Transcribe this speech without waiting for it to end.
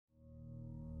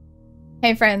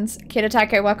Hey friends, Kate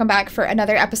Attacker, welcome back for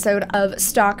another episode of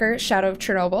S.T.A.L.K.E.R.s Shadow of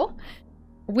Chernobyl.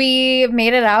 We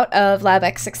made it out of Lab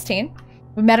X16.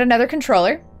 We met another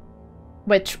controller,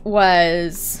 which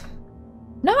was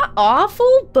not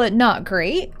awful, but not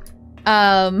great.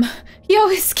 He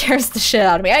always scares the shit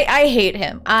out of me. I hate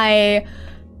him. I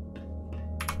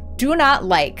do not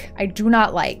like.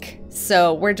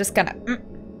 So we're just gonna...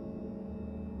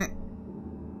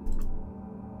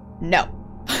 No.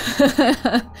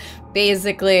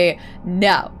 Basically,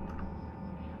 no.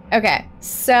 Okay,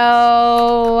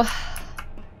 so... Oh,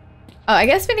 I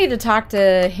guess we need to talk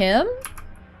to him?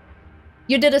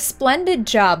 You did a splendid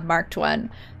job, Marked One.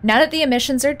 Now that the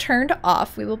emissions are turned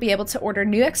off, we will be able to order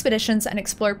new expeditions and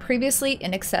explore previously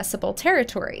inaccessible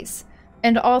territories.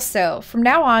 And also, from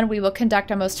now on, we will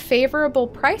conduct a most favorable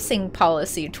pricing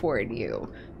policy toward you.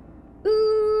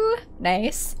 Ooh,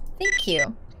 nice. Thank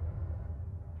you.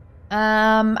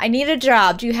 I need a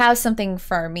job. Do you have something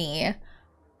for me?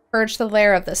 Purge the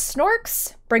lair of the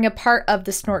S.T.A.L.K.E.R.s. Bring a part of the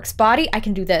S.T.A.L.K.E.R.s body. I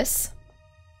can do this.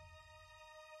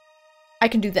 I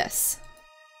can do this.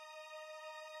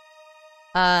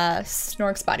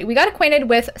 S.T.A.L.K.E.R.s body. We got acquainted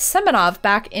with Semenov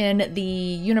back in the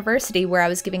university where I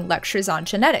was giving lectures on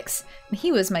genetics, and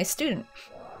he was my student.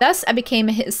 Thus, I became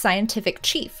his scientific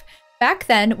chief. Back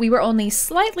then, we were only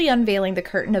slightly unveiling the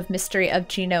curtain of mystery of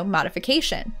genome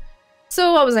modification.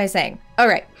 So what was I saying? All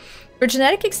right. For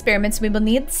genetic experiments, we will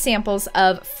need samples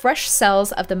of fresh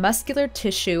cells of the muscular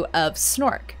tissue of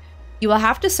S.T.A.L.K.E.R. You will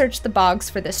have to search the bogs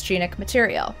for this genic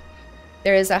material.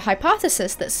 There is a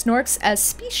hypothesis that S.T.A.L.K.E.R.s as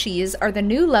species are the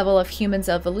new level of humans'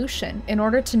 evolution. In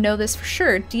order to know this for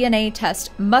sure, DNA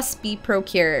test must be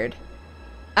procured.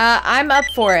 I'm up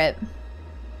for it.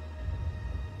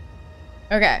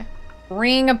 Okay.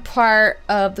 Bring a part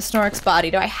of the S.T.A.L.K.E.R.s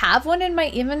body. Do I have one in my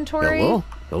inventory? Hello?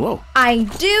 Hello. I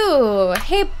do!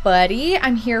 Hey, buddy.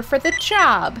 I'm here for the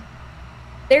job.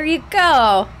 There you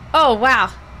go. Oh,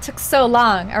 wow. Took so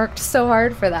long. I worked so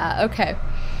hard for that. Okay.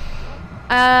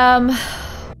 That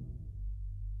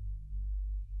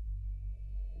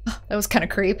was kind of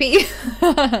creepy.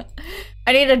 I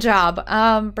need a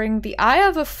job. Bring the Eye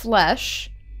of a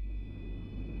Flesh.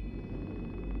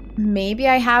 Maybe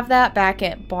I have that back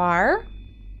at bar?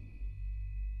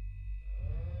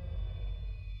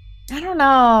 I don't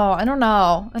know. I don't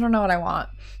know what I want.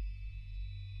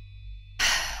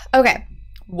 Okay.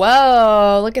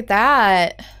 Whoa, look at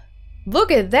that.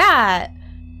 Look at that.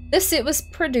 This suit was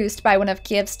produced by one of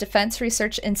Kiev's defense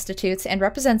research institutes and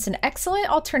represents an excellent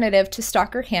alternative to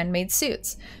S.T.A.L.K.E.R. handmade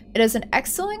suits. It is an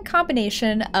excellent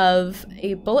combination of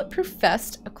a bulletproof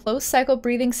vest, a closed-cycle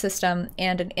breathing system,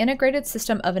 and an integrated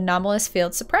system of anomalous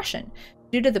field suppression.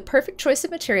 Due to the perfect choice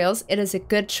of materials, it is a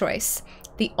good choice.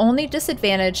 The only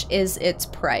disadvantage is its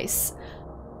price.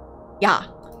 Yeah.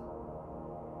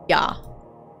 Yeah.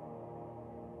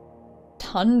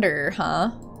 Thunder,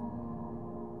 huh?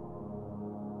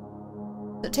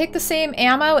 Does it take the same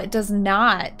ammo? It does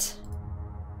not.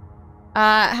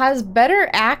 It has better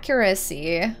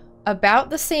accuracy. About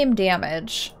the same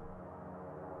damage.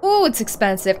 Oh, it's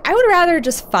expensive. I would rather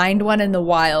just find one in the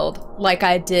wild like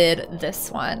I did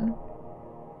this one.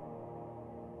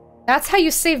 That's how you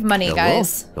save money,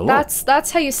 guys. Hello?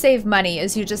 That's how you save money,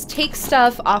 is you just take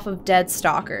stuff off of dead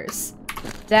stalkers.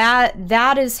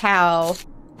 That is how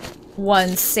one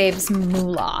saves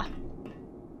moolah.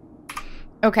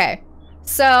 Okay.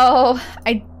 So,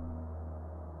 I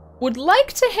would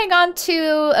like to hang on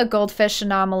to a goldfish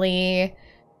anomaly.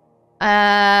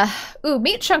 Ooh,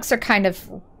 meat chunks are kind of...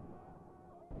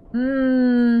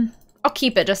 I'll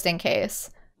keep it just in case.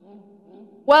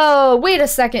 Whoa, wait a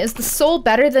second. Is the soul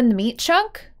better than the meat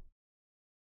chunk?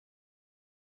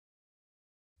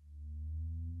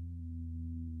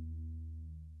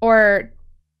 Or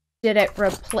did it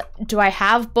replace... Do I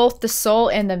have both the soul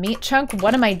and the meat chunk?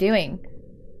 What am I doing?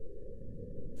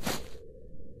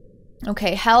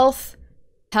 Okay, health.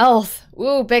 Health.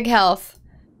 Ooh, big health.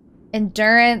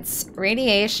 Endurance,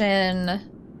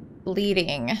 radiation,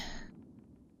 bleeding.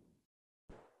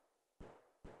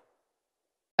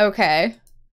 Okay.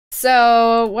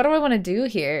 So, what do I want to do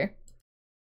here?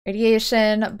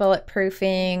 Radiation,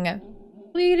 bulletproofing,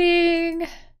 bleeding,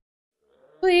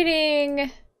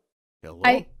 bleeding. Hello?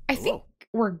 I think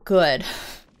we're good.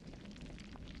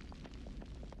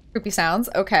 Creepy sounds.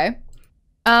 Okay.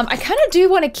 I kind of do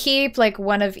want to keep like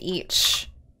one of each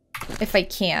if I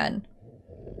can.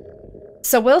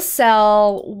 So we'll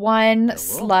sell one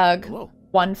slug,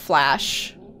 one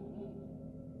flash.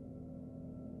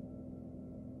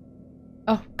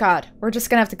 Oh god, we're just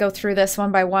gonna have to go through this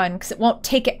one by one because it won't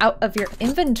take it out of your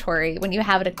inventory when you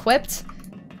have it equipped.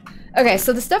 Okay,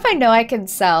 so the stuff I know I can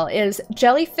sell is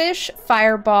jellyfish,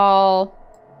 fireball,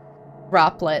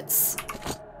 droplets,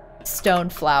 stone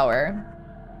flower.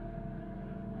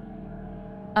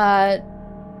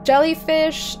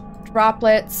 Jellyfish,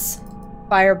 droplets,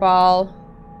 fireball.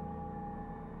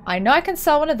 I know I can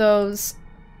sell one of those.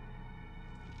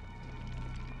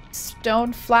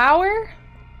 Stone flower?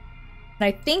 And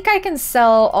I think I can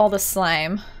sell all the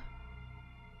slime.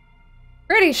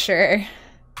 Pretty sure.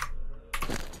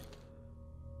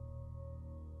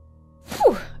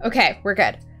 Whew. Okay, we're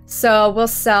good. So we'll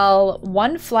sell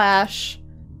 1 flash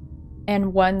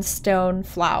and 1 stone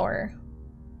flower.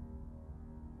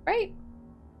 Right?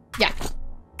 Yeah.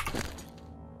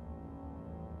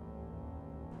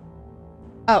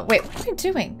 Oh, wait, what am I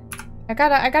doing? I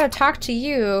gotta talk to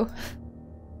you.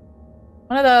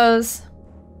 One of those.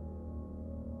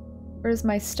 Where's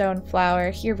my stone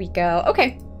flower? Here we go.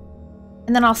 Okay.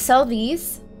 And then I'll sell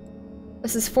these.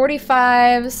 This is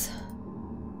 45s.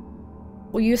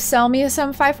 Will you sell me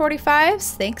some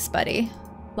 545s? Thanks, buddy.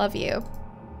 Love you.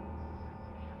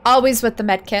 Always with the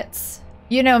medkits.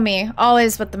 You know me.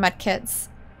 Always with the medkits.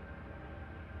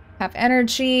 Have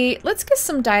energy. Let's get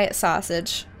some diet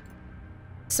sausage.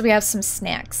 So we have some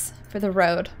snacks for the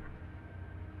road.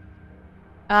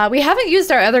 We haven't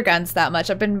used our other guns that much.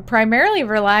 I've been primarily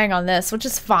relying on this, which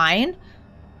is fine.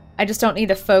 I just don't need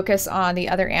to focus on the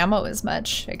other ammo as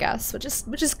much, I guess, which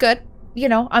is good. You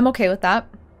know, I'm okay with that.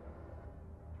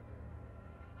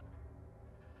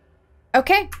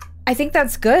 Okay, I think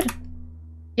that's good.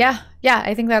 Yeah,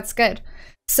 I think that's good.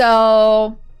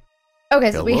 So,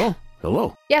 okay, so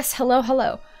Hello. Yes,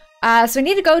 hello. So we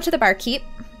need to go to the barkeep.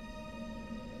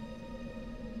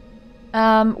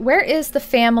 Where is the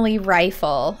family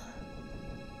rifle?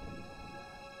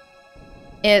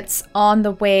 It's on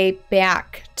the way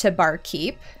back to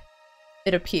barkeep,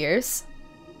 it appears.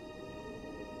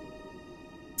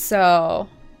 So,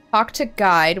 talk to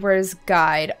guide. Where's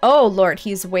guide? Oh, Lord,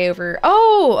 he's way over.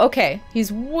 Oh, okay.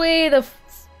 He's way the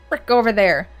frick over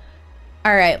there.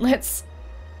 All right, let's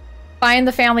find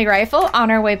the family rifle on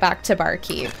our way back to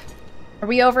barkeep. Are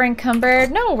we over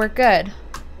encumbered? No, we're good.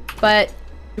 But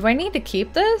do I need to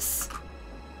keep this?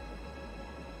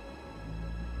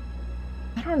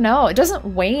 I don't know. It doesn't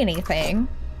weigh anything.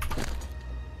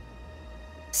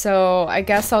 So I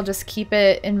guess I'll just keep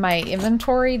it in my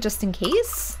inventory just in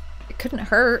case. It couldn't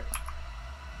hurt.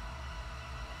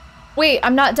 Wait,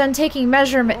 I'm not done taking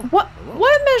measurement. What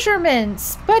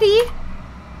measurements, buddy?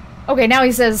 Okay, now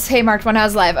he says, hey, Marked One,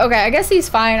 how's live? Okay, I guess he's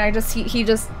fine. He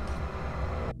just...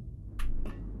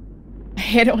 I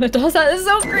hate it when it does that. It's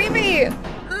so creepy.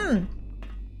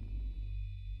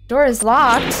 Door is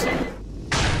locked.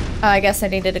 Oh, I guess I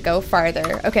needed to go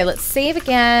farther. Okay, let's save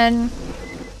again.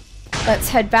 Let's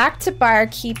head back to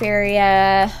barkeep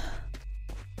area.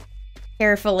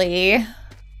 Carefully.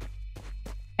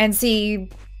 And see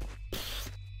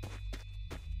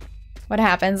what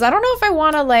happens. I don't know if I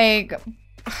want to, like...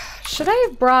 Should I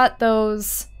have brought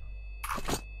those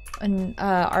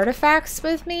artifacts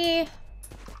with me?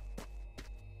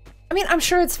 I mean, I'm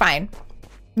sure it's fine.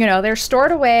 You know, they're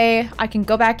stored away. I can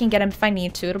go back and get them if I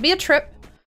need to. It'll be a trip.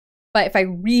 But if I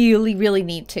really, really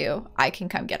need to, I can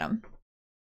come get them.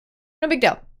 No big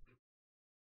deal.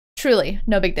 Truly,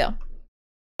 no big deal.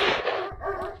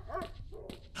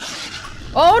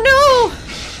 Oh no!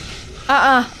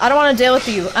 I don't want to deal with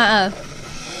you.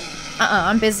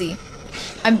 I'm busy.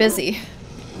 I'm busy.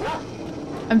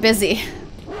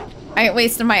 I ain't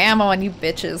wasting my ammo on you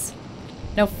bitches.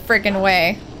 No friggin'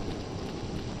 way.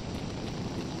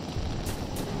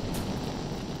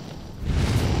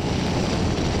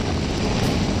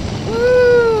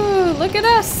 Woo! Look at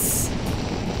us!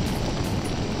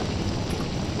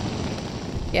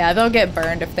 Yeah, they'll get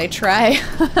burned if they try.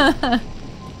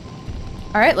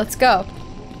 Alright, let's go.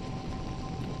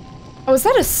 Oh, is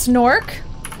that a snork?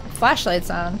 Flashlight's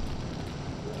on.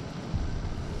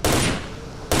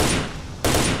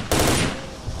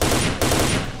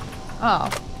 Oh.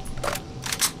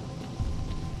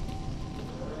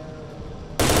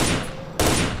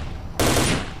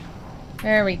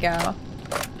 There we go.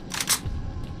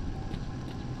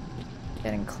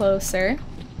 Getting closer.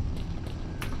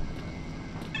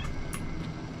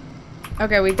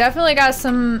 Okay, we definitely got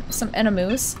some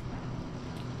enemies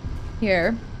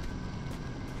here.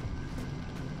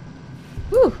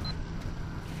 Woo!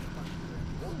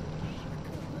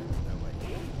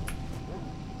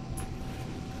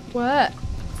 What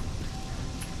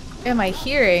am I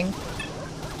hearing?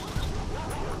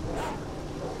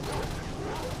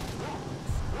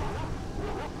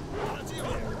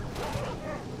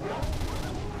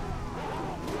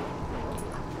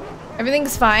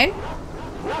 Everything's fine.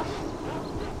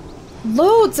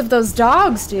 loads of those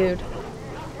dogs, dude.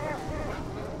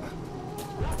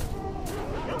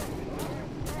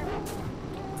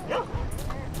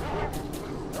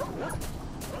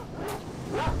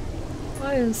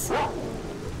 What is...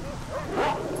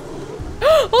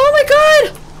 Oh my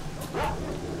god!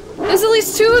 There's at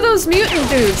least 2 of those mutant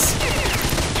dudes.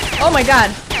 Oh my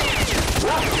god.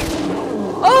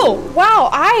 Oh, wow,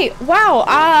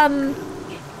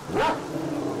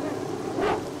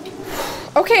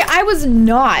 okay, I was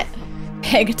not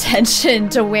paying attention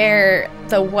to where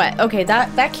the what. Okay,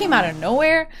 that came out of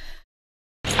nowhere.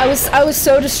 I was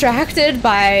so distracted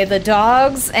by the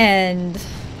dogs and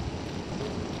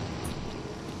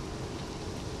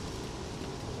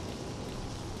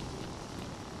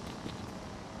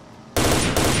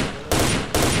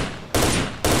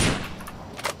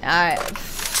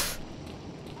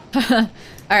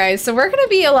Alright, so we're gonna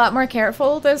be a lot more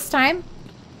careful this time.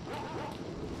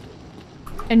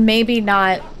 And maybe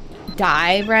not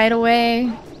die right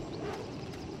away.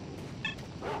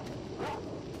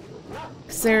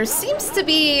 'Cause there seems to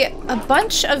be a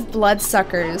bunch of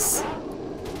bloodsuckers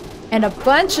and a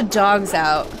bunch of dogs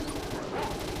out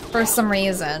for some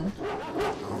reason.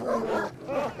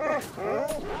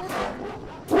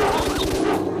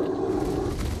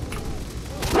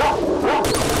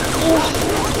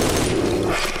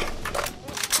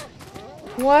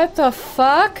 What the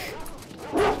fuck?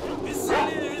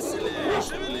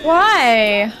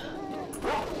 Why?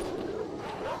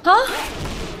 Huh?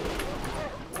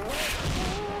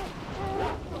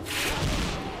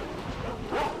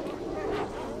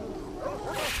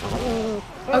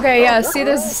 Okay, yeah, see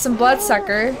there's some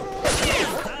bloodsucker.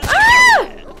 Ah!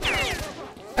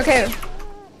 Okay.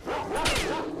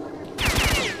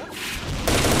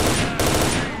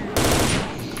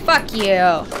 Fuck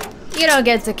you. You don't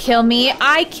get to kill me,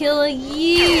 I kill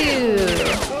you.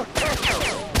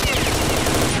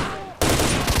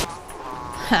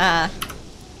 Ha.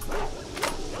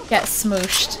 Get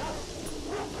smooshed.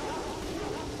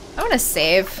 I wanna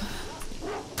save.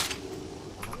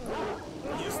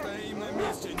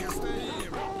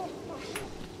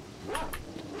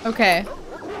 Okay.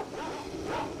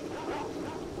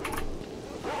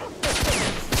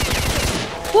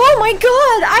 Oh my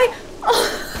god,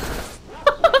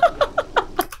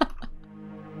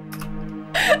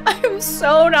 I'm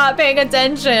so not paying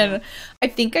attention. I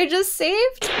think I just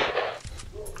saved?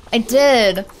 I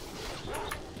did.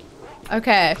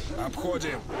 Okay.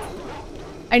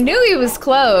 I knew he was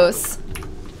close.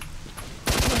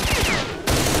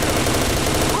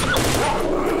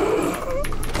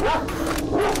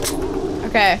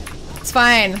 Okay, it's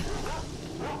fine.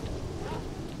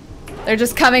 They're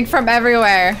just coming from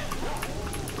everywhere.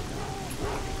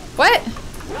 What?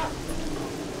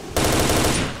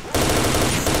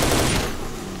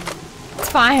 It's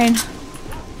fine.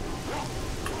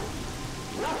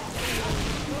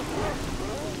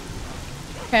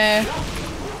 Okay.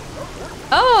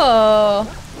 Oh!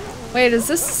 Wait, is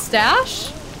this a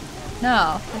stash?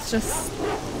 No, it's just...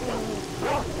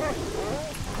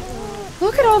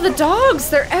 Look at all the dogs!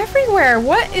 They're everywhere!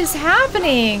 What is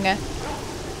happening?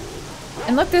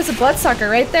 And look, there's a bloodsucker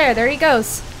right there. There he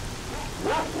goes.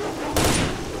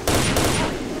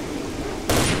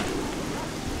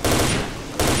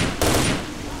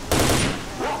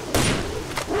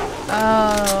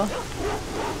 Oh.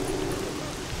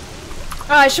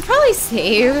 Oh, I should probably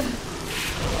save.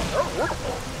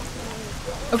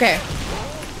 Okay.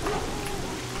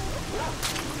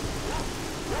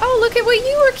 Oh, look at what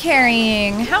you were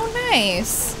carrying. How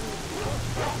nice.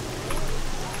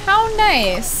 How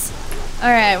nice.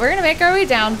 Alright, we're gonna make our way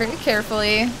down very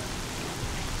carefully.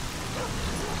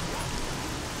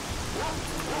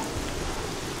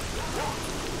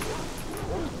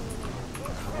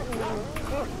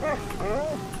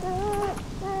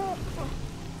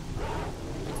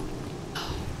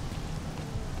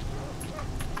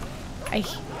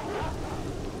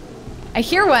 I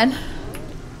hear one.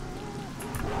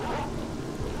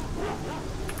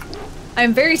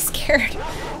 I'm very scared.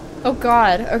 Oh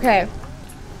god, okay.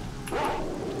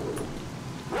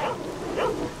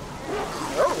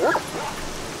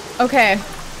 Okay.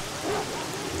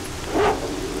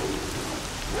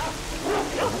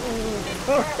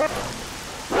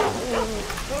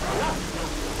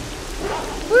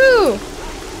 Woo!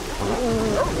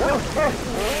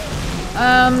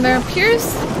 There appears...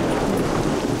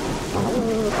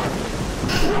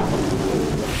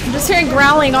 I'm just hearing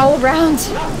growling all around.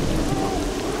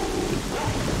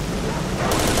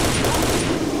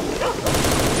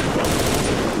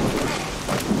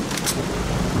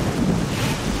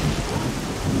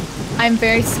 I'm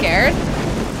very scared.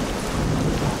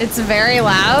 It's very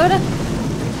loud.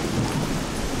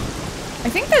 I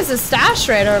think there's a stash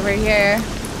right over here.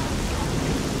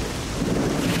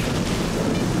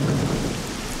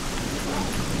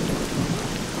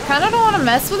 Kinda don't want to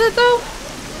mess with it though.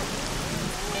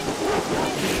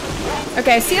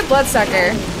 Okay, I see a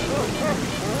bloodsucker.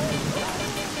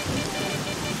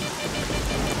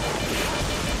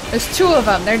 There's two of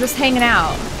them. They're just hanging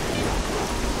out.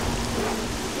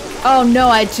 Oh no,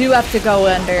 I do have to go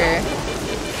under.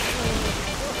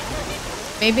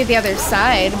 Maybe the other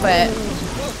side, but...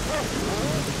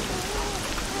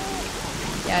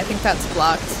 yeah, I think that's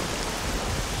blocked.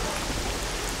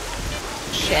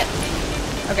 Shit.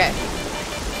 Okay.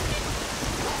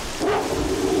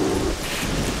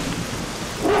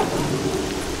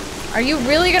 Are you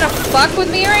really gonna fuck with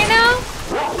me right now?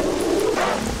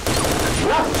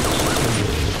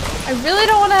 I really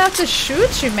don't want to have to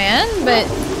shoot you, man, but...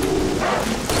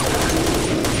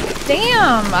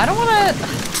 damn, I don't want to...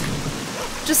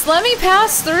 just let me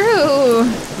pass through.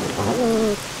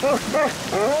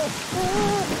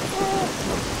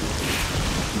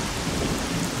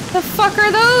 The fuck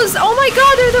are those? Oh my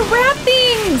god, they're the rat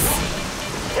things!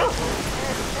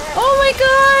 Oh my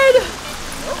god!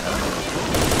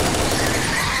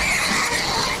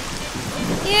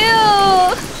 Ew!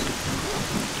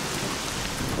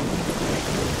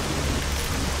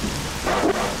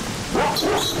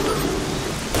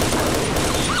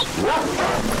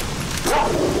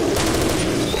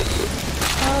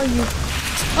 Oh, you...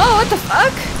 oh, what the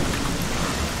fuck?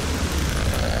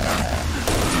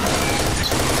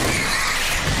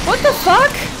 What the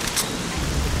fuck?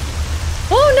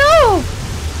 Oh no!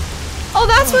 Oh,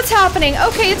 that's what's happening.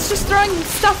 Okay, it's just throwing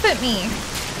stuff at me.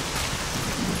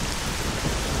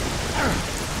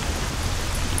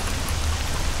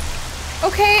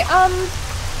 Okay,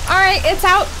 alright, it's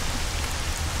out.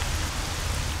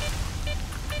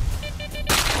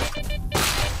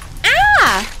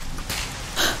 Ah!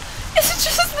 It's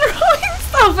just throwing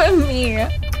stuff at me.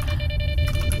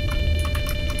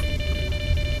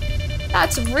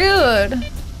 That's rude.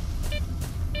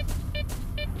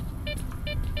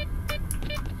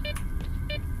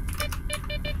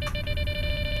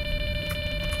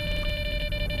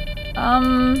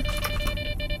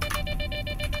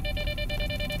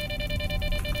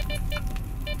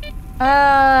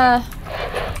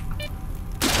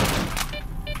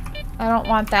 I don't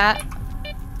want that.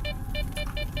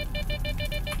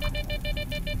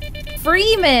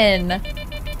 Freeman!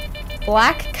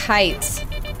 Black kite.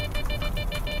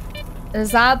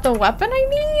 Is that the weapon I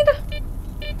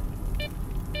need?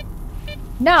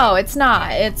 No, it's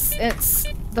not. It's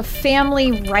the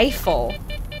family rifle.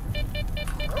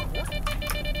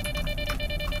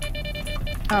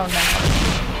 Oh no.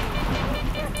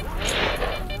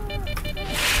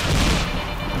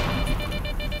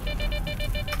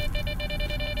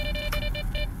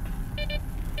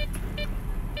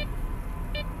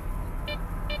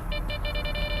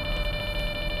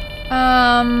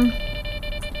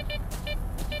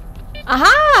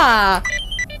 Aha!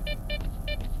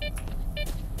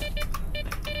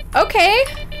 Okay.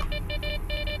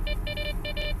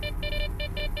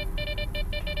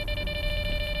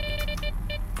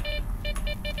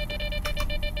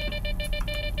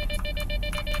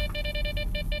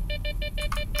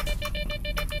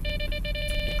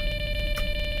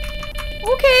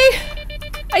 Okay.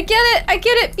 I get it. I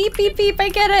get it. Beep, beep, beep. I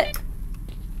get it.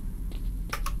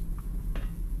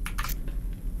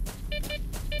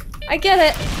 I get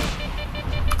it.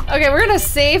 Okay, we're gonna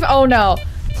save. Oh no.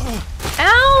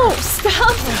 Ow!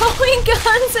 Stop throwing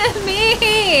guns at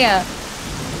me!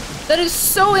 That is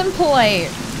so impolite.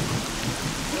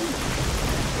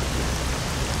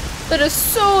 That is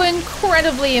so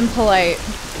incredibly impolite.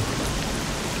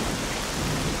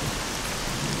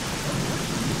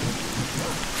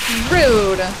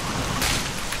 Rude.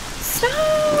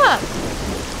 Stop!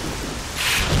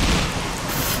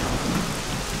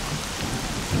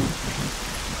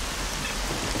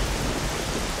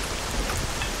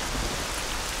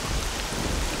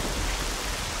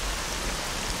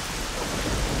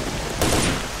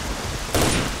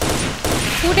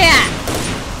 Who dat?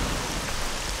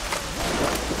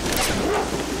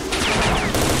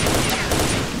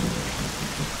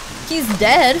 He's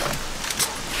dead.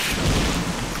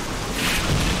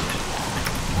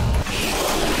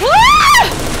 Ah!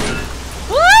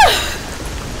 Ah!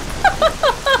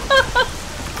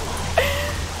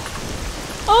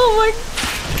 Oh my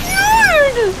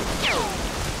god!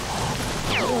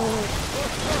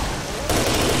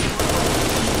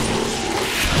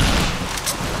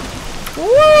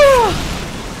 Woo!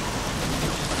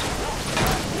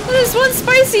 That is one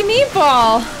spicy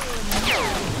meatball.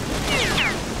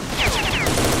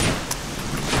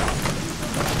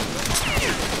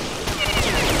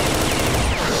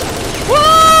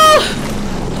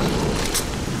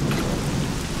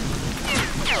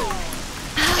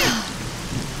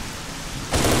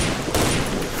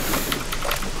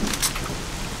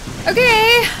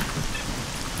 Okay.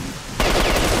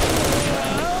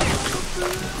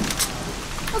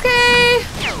 Okay.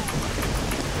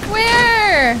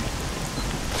 Where?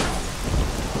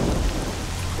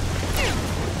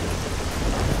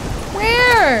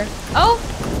 Where? Oh.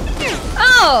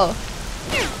 Oh.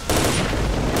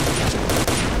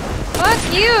 Fuck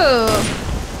you.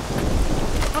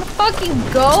 Wanna fucking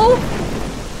go?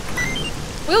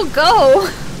 We'll go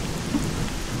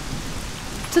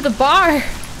to the bar.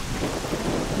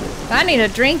 I need a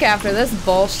drink after this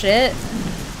bullshit.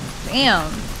 Damn.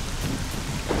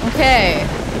 Okay.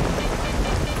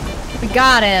 We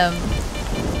got him.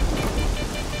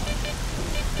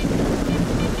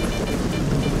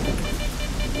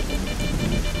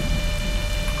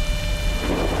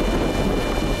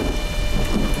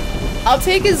 I'll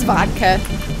take his vodka.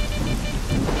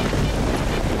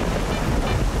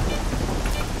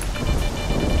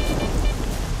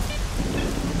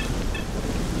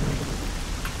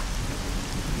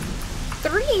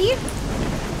 Three?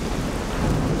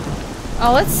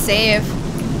 Oh, let's save.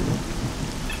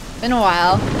 Been a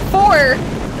while. 4?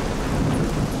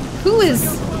 Who is...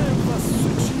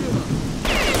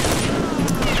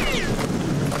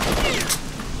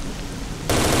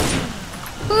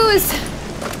 Who is...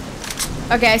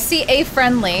 Okay, I see a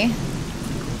friendly.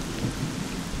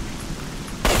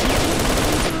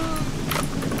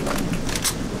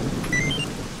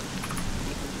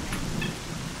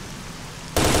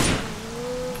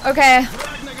 Okay.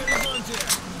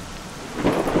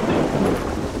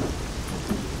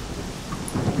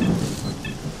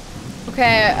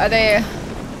 Okay, are they...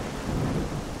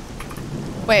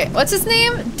 Wait, what's his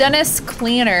name? Dennis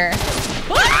Cleaner.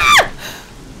 Ah!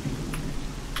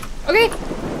 Okay.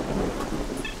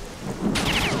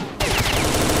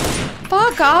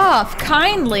 Fuck off,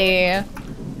 kindly.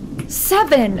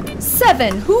 7.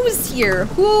 Who's here?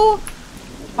 Who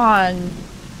on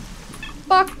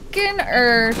fucking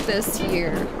earth is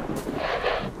here?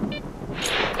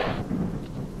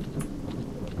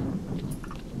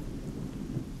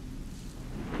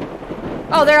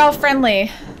 Oh, they're all friendly.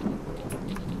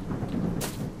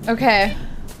 Okay.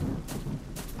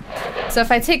 So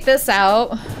if I take this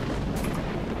out,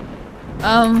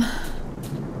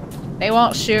 they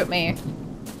won't shoot me.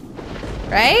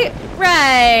 Right?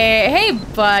 Right. Hey,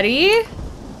 buddy.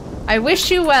 I wish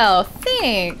you well.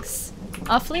 Thanks.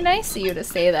 Awfully nice of you to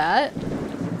say that.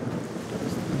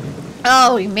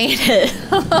 Oh, we made it.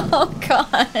 Oh,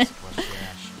 God.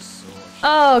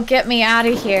 Oh, get me out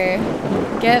of here.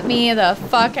 Get me the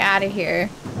fuck out of here.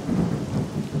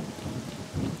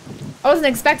 I wasn't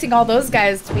expecting all those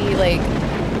guys to be, like,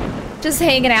 just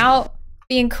hanging out,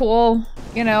 being cool,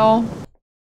 you know?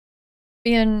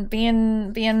 Being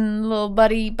little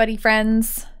buddy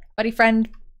friends, buddy friend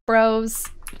bros.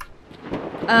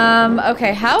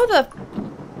 Okay, how the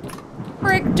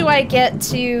frick do I get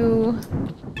to...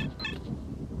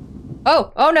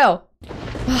 Oh no.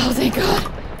 Oh, thank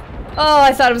God. Oh,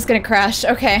 I thought it was gonna crash.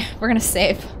 Okay, we're gonna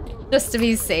save. Just to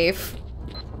be safe.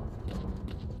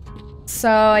 So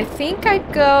I think I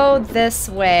go this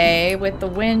way with the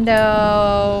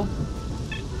window.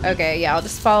 Okay, yeah, I'll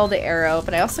just follow the arrow,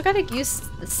 but I also gotta use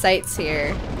the sights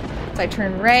here. So I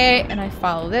turn right and I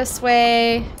follow this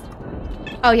way.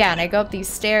 Oh yeah, and I go up these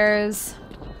stairs.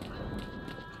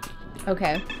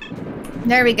 Okay.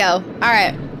 There we go.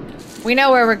 Alright. We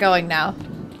know where we're going now.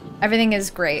 Everything is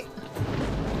great.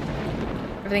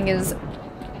 Everything is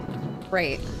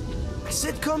great. I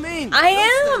said come in. I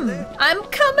am! I'm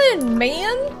coming,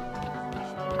 man!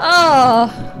 Oh.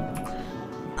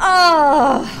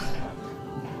 Oh.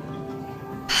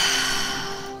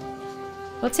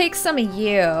 We'll take some of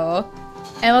you.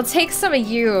 And we'll take some of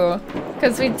you.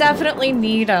 Because we definitely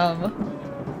need them.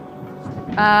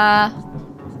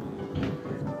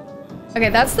 Okay,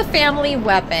 that's the family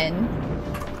weapon.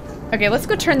 Okay, let's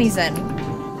go turn these in.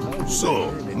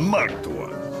 So, marked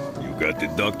one. You got the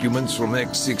documents from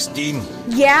X-16?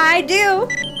 Yeah, I do.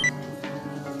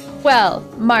 Well,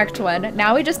 marked one.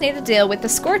 Now we just need to deal with the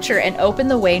Scorcher and open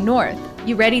the way north.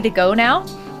 You ready to go now?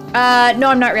 No,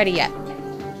 I'm not ready yet.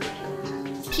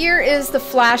 Here is the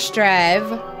flash drive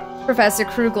Professor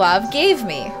Kruglov gave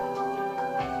me.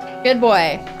 Good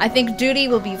boy. I think Duty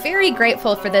will be very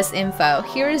grateful for this info.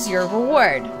 Here is your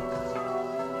reward.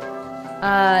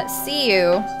 See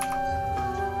you.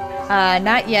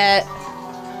 Not yet.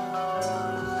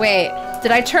 Wait,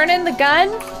 did I turn in the gun?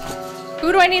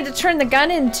 Who do I need to turn the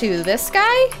gun into? This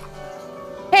guy?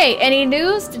 Hey, any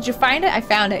news? Did you find it? I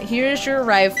found it. Here's your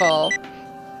rifle.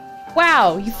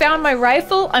 Wow, you found my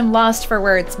rifle? I'm lost for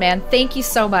words, man. Thank you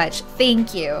so much.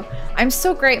 Thank you. I'm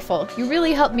so grateful. You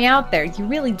really helped me out there. You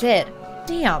really did.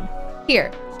 Damn.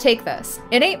 Here, Take this.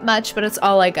 It ain't much, but it's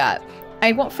all I got.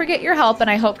 I won't forget your help, and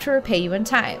I hope to repay you in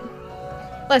time.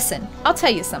 Listen, I'll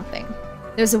tell you something.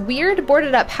 There's a weird,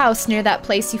 boarded-up house near that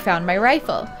place you found my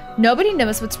rifle. Nobody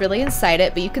knows what's really inside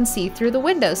it, but you can see through the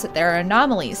windows that there are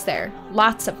anomalies there.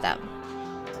 Lots of them.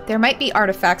 There might be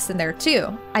artifacts in there,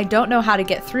 too. I don't know how to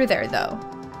get through there, though.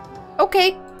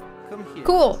 Okay. Come here.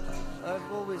 Cool.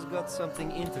 I've always got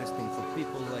something interesting for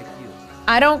people like you.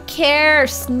 I don't care,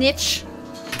 snitch.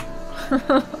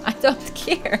 I don't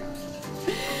care.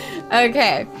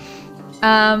 Okay.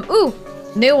 Ooh,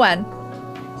 new one.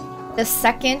 The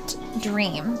second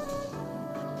dream.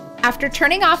 After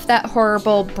turning off that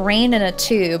horrible brain in a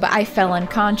tube, I fell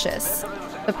unconscious.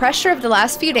 The pressure of the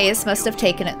last few days must have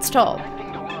taken its toll.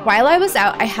 While I was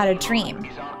out, I had a dream.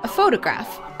 A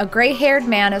photograph. A gray-haired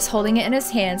man is holding it in his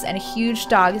hands and a huge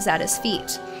dog is at his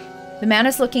feet. The man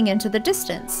is looking into the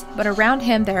distance, but around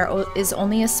him there is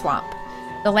only a swamp.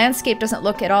 The landscape doesn't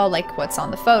look at all like what's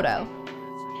on the photo.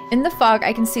 In the fog,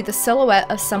 I can see the silhouette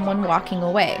of someone walking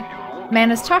away. The man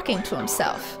is talking to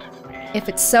himself. If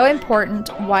it's so important,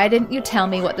 why didn't you tell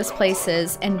me what this place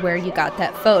is and where you got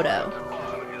that photo?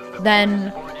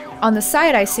 Then, on the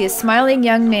side, I see a smiling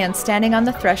young man standing on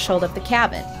the threshold of the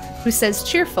cabin, who says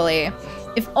cheerfully,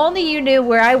 "If only you knew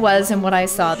where I was and what I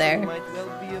saw there."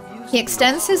 He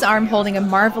extends his arm holding a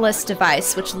marvelous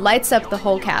device which lights up the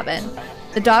whole cabin.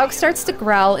 The dog starts to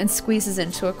growl and squeezes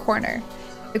into a corner.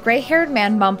 The gray-haired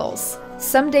man mumbles,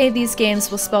 "Someday these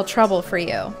games will spell trouble for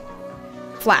you."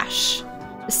 Flash.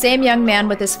 The same young man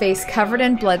with his face covered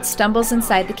in blood stumbles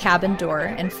inside the cabin door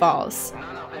and falls.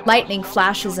 Lightning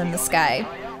flashes in the sky.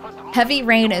 Heavy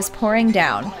rain is pouring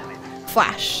down.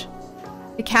 Flash.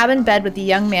 The cabin bed with the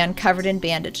young man covered in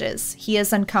bandages. He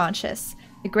is unconscious.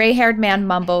 The gray-haired man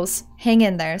mumbles, "Hang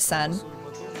in there, son."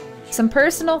 Some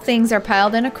personal things are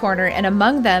piled in a corner, and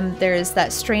among them there is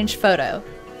that strange photo.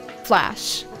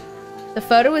 Flash. The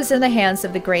photo is in the hands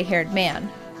of the gray-haired man.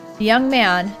 The young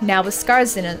man, now with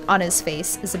scars on his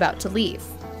face, is about to leave.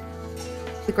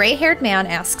 The gray-haired man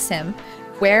asks him,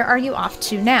 "Where are you off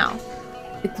to now?"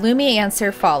 The gloomy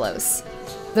answer follows.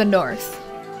 "The north."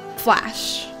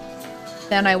 Flash.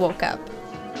 Then I woke up.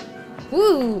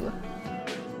 Woo!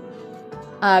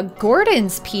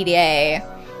 Gordon's PDA.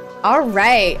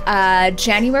 Alright,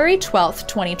 January 12th,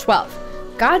 2012.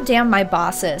 Goddamn my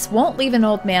bosses, won't leave an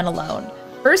old man alone.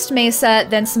 First Mesa,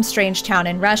 then some strange town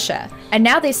in Russia. And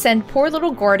now they send poor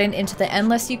little Gordon into the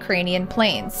endless Ukrainian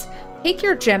plains. Take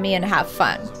your Jemmy and have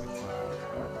fun.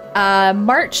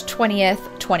 March 20th,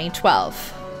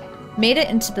 2012. Made it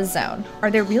into the zone. Are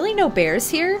there really no bears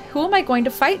here? Who am I going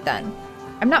to fight then?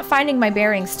 I'm not finding my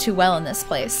bearings too well in this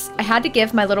place. I had to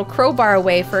give my little crowbar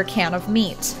away for a can of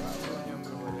meat.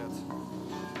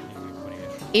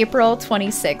 April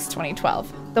 26,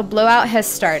 2012. The blowout has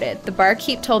started. The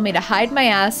barkeep told me to hide my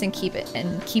ass and keep it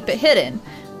hidden.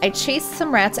 I chased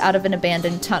some rats out of an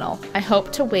abandoned tunnel. I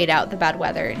hope to wait out the bad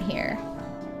weather in here.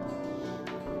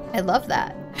 I love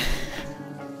that.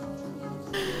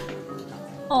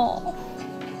 Oh,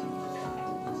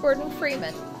 Gordon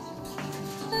Freeman.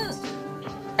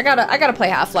 I gotta play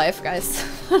Half-Life, guys.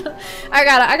 I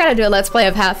gotta do a Let's Play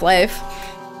of Half-Life.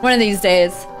 One of these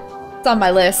days. It's on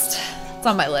my list. It's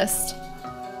on my list.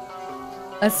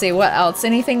 Let's see, what else?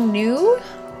 Anything new?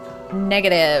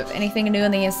 Negative. Anything new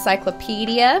in the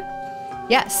encyclopedia?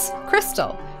 Yes,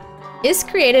 crystal. Is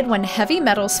created when heavy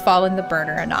metals fall in the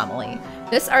burner anomaly.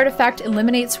 This artifact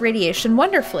eliminates radiation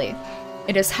wonderfully.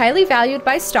 It is highly valued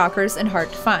by stalkers and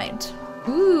hard to find.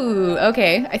 Ooh,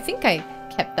 okay. I think I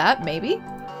kept that, maybe.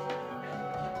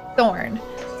 Thorn.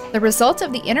 The result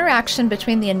of the interaction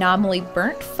between the anomaly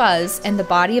burnt fuzz and the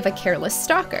body of a careless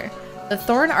stalker. The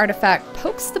thorn artifact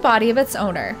pokes the body of its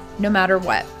owner, no matter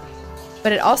what.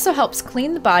 But it also helps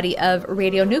clean the body of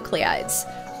radionuclides.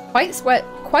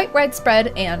 Quite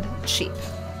widespread and cheap.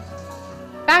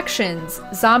 Factions.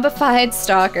 Zombified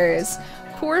stalkers.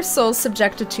 Poor souls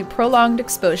subjected to prolonged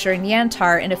exposure in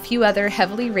Yantar and a few other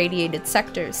heavily radiated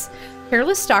sectors.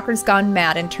 Careless stalkers gone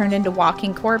mad and turned into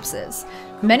walking corpses.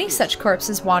 Many such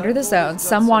corpses wander the zone,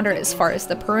 some wander as far as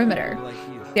the perimeter.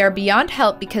 They are beyond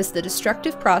help because the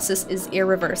destructive process is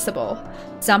irreversible.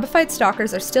 Zombified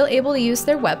stalkers are still able to use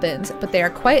their weapons, but they are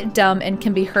quite dumb and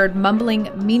can be heard mumbling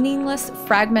meaningless,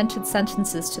 fragmented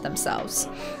sentences to themselves.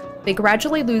 They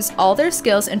gradually lose all their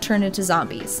skills and turn into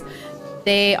zombies.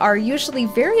 They are usually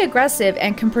very aggressive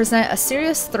and can present a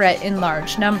serious threat in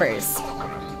large numbers.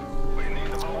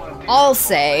 I'll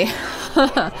say.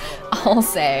 I'll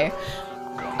say.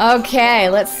 Okay,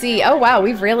 let's see. Oh wow,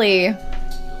 we've really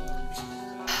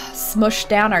smushed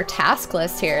down our task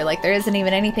list here. Like, there isn't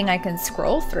even anything I can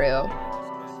scroll through.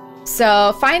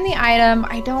 So find the item.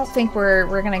 I don't think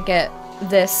we're gonna get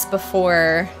this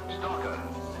before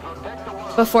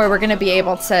we're gonna be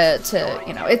able to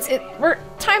you know,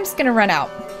 time's gonna run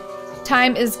out.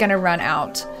 Time is gonna run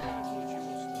out.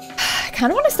 I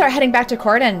kind of want to start heading back to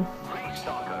Cordon.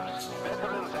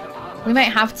 We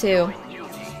might have to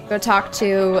go talk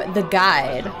to the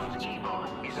guide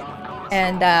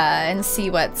and see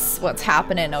what's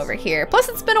happening over here. Plus,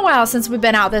 it's been a while since we've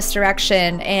been out this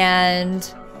direction,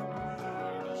 and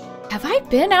have I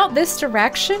been out this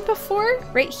direction before?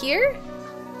 Right here?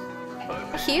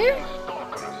 Here?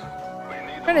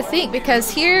 I'm trying to think, because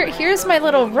here's my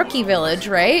little rookie village,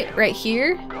 right? Right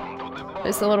here.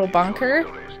 There's the little bunker.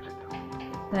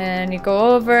 Then you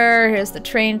go over, here's the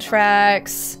train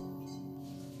tracks.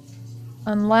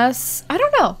 Unless, I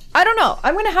don't know.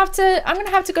 I'm gonna have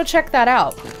to go check that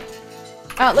out.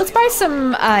 Let's buy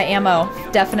some ammo,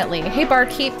 definitely. Hey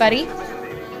barkeep, buddy.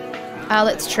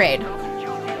 Let's trade.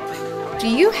 Do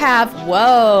you have,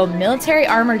 whoa, military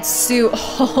armored suit.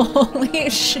 Holy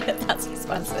shit, that's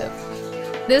expensive.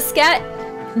 This SCAT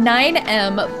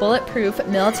 9M bulletproof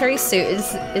military suit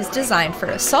is designed for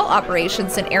assault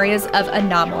operations in areas of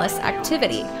anomalous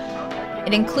activity.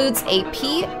 It includes a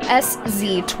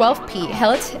PSZ-12P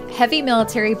heavy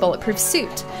military bulletproof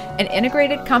suit, an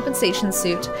integrated compensation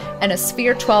suit, and a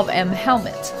Sphere 12M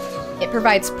helmet. It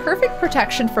provides perfect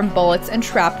protection from bullets and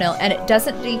shrapnel, and it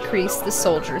doesn't decrease the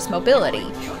soldier's mobility.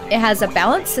 It has a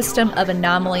balanced system of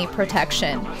anomaly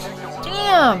protection.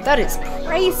 Damn, that is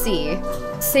pricey.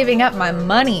 Saving up my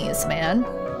monies, man.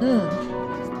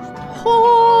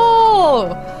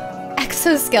 Oh!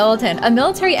 Exoskeleton, a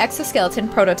military exoskeleton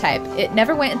prototype. It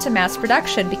never went into mass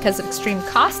production because of extreme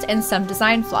cost and some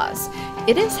design flaws.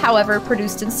 It is, however,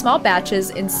 produced in small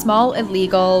batches in small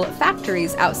illegal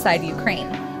factories outside Ukraine.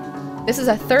 This is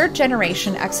a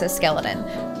third-generation exoskeleton.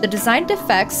 The design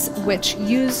defects, which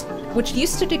used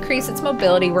to decrease its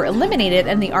mobility, were eliminated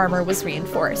and the armor was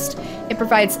reinforced. It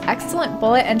provides excellent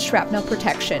bullet and shrapnel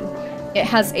protection. It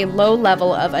has a low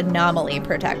level of anomaly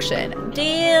protection.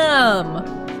 Damn!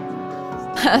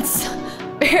 That's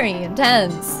very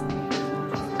intense.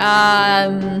 I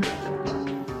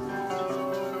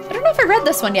don't know if I read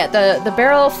this one yet. The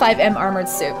Barrel 5M armored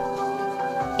suit.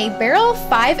 A Barrel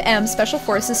 5M Special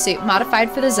Forces suit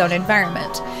modified for the zone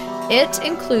environment. It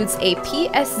includes a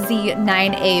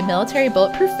PSZ-9A military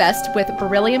bulletproof vest with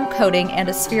beryllium coating and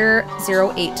a Sphere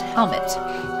 08 helmet.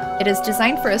 It is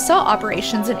designed for assault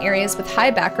operations in areas with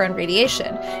high background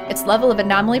radiation. Its level of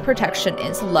anomaly protection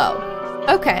is low.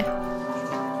 Okay.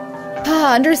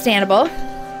 Understandable.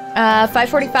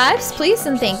 545s, please,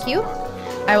 and thank you.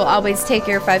 I will always take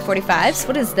your 545s.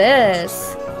 What is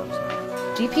this?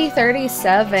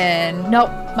 GP37.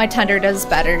 Nope, my Tundra does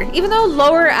better. Even though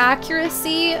lower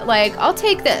accuracy, like, I'll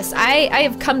take this. I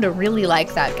have come to really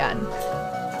like that gun.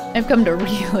 I've come to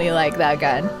really like that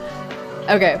gun.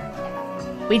 Okay.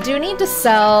 We do need to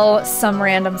sell some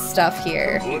random stuff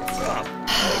here. What's up?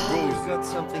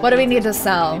 What do we need to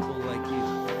sell?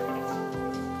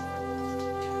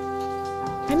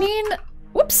 I mean,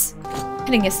 whoops,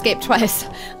 hitting escape twice.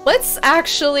 Let's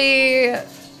actually,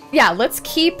 yeah, let's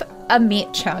keep a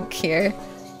meat chunk here,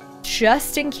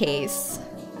 just in case.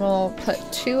 We'll put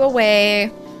 2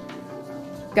 away.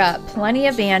 Got plenty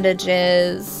of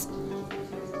bandages.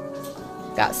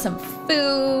 Got some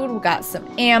food, we got some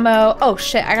ammo. Oh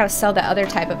shit, I gotta sell that other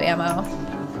type of ammo.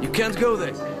 You can't go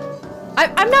there.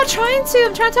 I'm not trying to,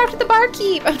 I'm trying to talk to the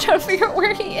barkeep. I'm trying to figure out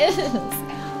where he is.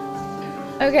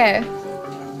 Okay.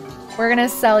 We're gonna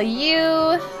sell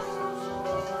you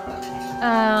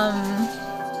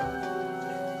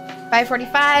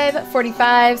 545,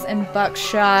 45s, and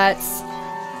buckshots.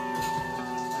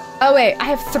 Oh wait, I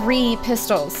have 3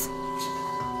 pistols.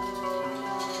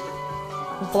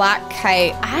 Black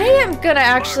kite. I am gonna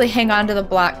actually hang on to the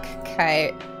black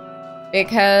kite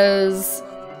because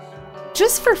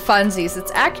just for funsies, its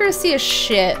accuracy is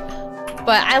shit,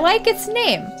 but I like its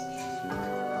name.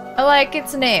 I like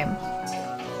its name.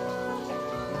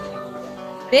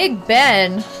 Big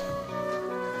Ben.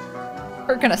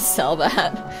 We're gonna sell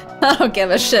that. I don't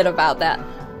give a shit about that.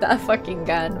 That fucking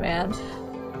gun, man.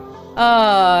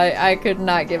 Oh, I could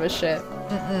not give a shit.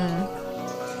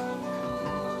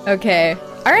 Okay.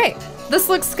 Alright. This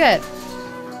looks good.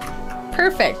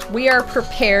 Perfect. We are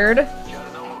prepared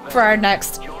for our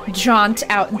next jaunt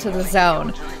out into the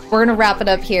zone. We're gonna wrap it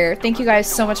up here. Thank you guys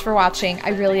so much for watching. I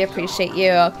really appreciate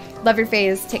you. Love your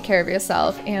face. Take care of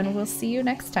yourself. And we'll see you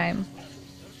next time.